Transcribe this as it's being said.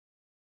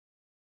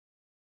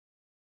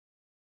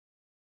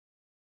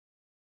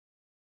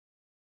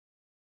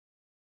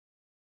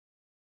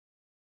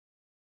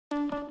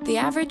The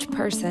average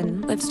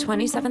person lives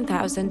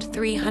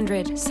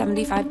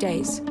 27,375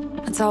 days.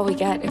 That's all we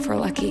get if we're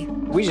lucky.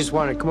 We just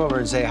wanted to come over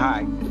and say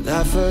hi.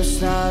 That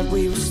first night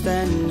we were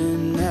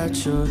standing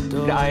at your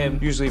door. I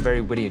am usually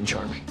very witty and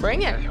charming.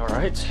 Bring it. All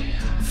right.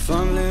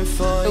 Fumbling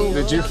for you.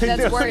 Did you think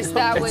That's worse.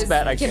 That was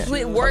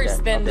completely worse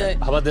than the.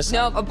 How about this?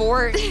 No,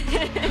 abort. Yeah,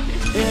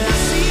 I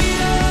see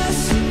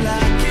us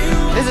like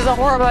you. This is a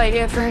horrible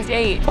idea for a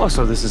date. Oh,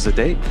 so this is a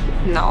date?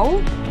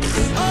 No.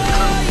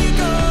 Oh, you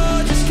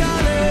gorgeous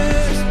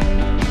colors.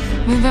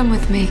 Move in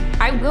with me.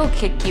 I will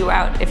kick you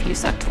out if you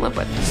suck to live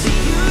with.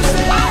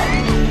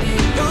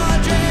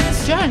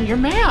 Jen, your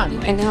man.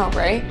 I know,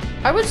 right?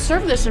 I would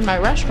serve this in my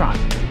restaurant.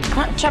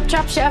 Come on, chop,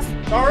 chop, chef.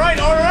 All right,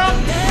 order up!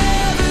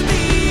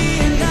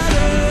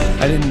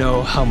 I didn't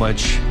know how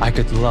much I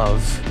could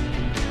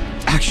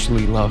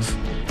actually love,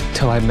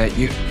 till I met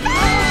you.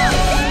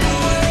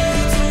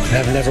 And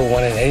I've never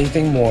wanted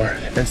anything more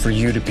than for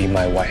you to be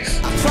my wife.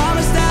 I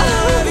promise that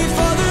I'll love you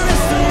for the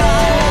rest of my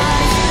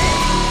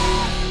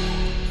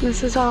life.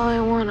 This is all I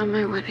want on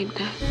my wedding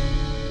day.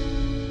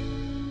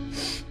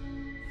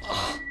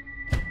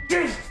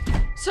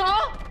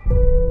 Saul?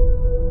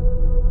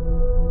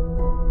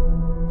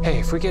 Hey,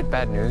 if we get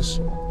bad news,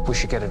 we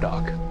should get a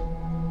dog.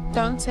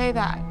 Don't say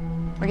that.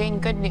 We're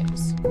getting good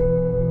news.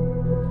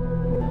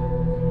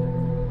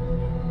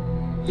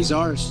 He's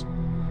ours.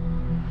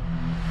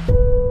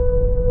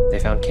 They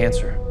found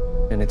cancer,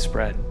 and it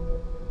spread.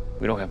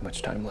 We don't have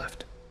much time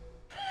left.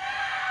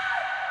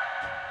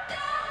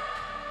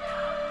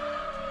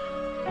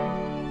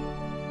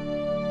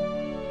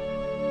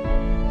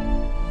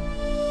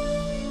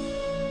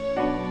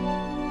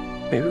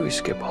 Maybe we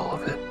skip all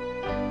of it.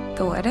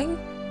 The wedding?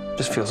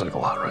 Just feels like a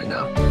lot right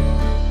now.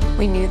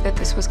 We knew that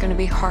this was gonna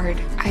be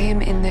hard. I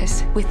am in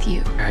this with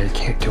you. I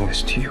can't do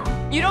this to you.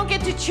 You don't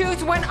get to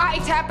choose when I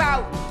tap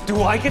out.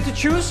 Do I get to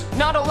choose?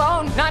 Not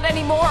alone. Not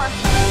anymore.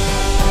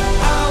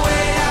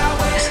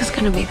 This is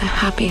gonna be the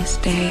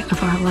happiest day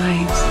of our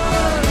lives.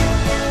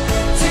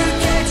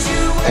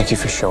 Thank you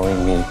for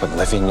showing me what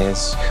living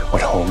is,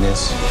 what home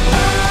is.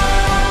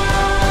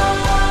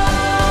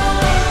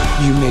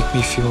 You make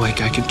me feel like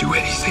I can do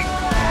anything.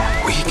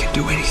 We can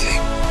do anything.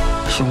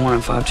 It's a 1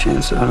 in 5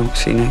 chance that I don't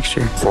see you next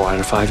year. 4 out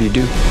of 5 you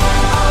do.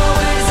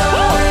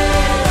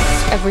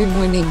 Every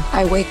morning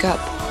I wake up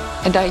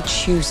and I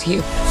choose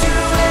you.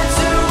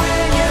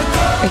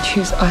 I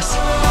choose us.